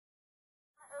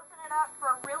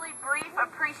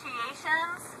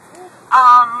appreciations.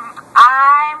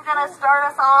 I'm going to start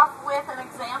us off with an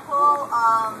example.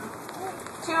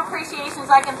 Two appreciations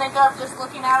I can think of just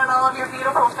looking out at all of your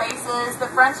beautiful faces.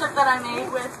 The friendship that I made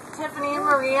with Tiffany and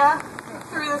Maria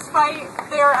through this fight.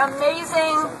 They're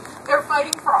amazing. They're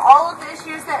fighting for all of the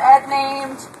issues that Ed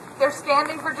named. They're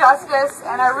standing for justice,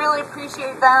 and I really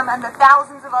appreciate them and the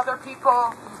thousands of other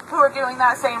people who are doing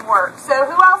that same work. So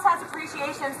who else has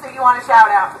appreciations that you want to shout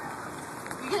out?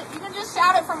 You can just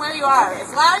shout it from where you are,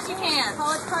 as loud as you can.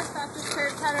 College Park Baptist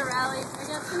Church had a rally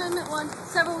against Amendment 1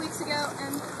 several weeks ago,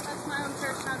 and that's my own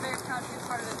church, and I'm very proud to be a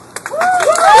part of it.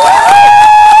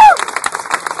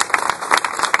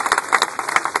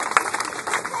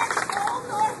 All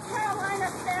North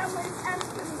Carolina families, and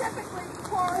specifically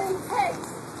pouring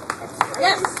cakes.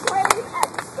 It's brave and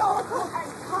stoical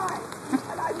and kind.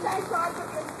 And I thank God for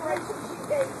the inspiration she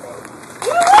gave me.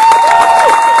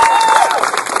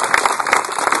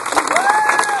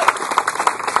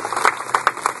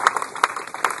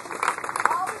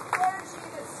 All the clergy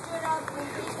that stood up when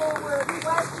people were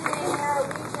questioning their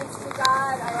allegiance to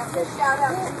God, I have to shout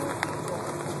out to you.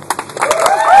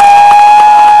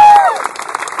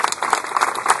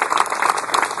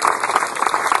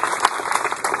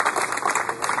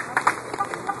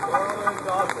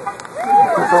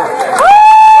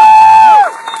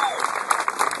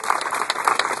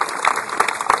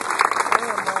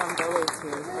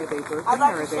 I'd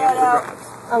like to shout out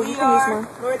We Are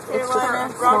North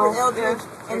Carolina, Robert Eldridge,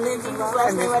 and Lindsay, whose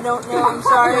last name I don't know, I'm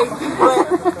sorry, but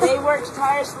they worked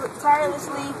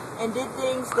tirelessly and did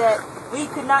things that we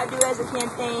could not do as a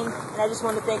campaign, and I just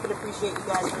want to thank and appreciate you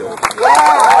guys for that. I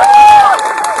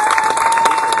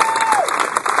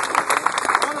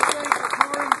want to thank the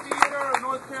Touring Theater of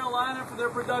North Carolina for their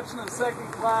production of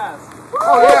Second Class.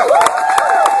 Oh, yeah.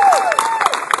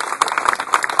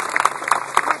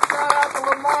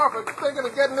 For thinking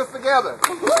of getting this together. I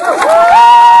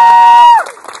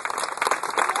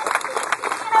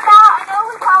know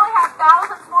we probably have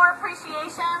thousands more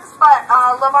appreciations, but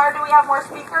Lamar, do we have more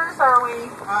speakers, or are we?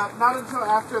 Not until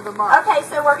after the march. Okay,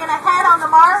 so we're going to head on the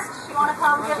march. You want to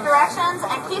come give directions,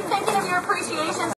 and keep thinking of your appreciations.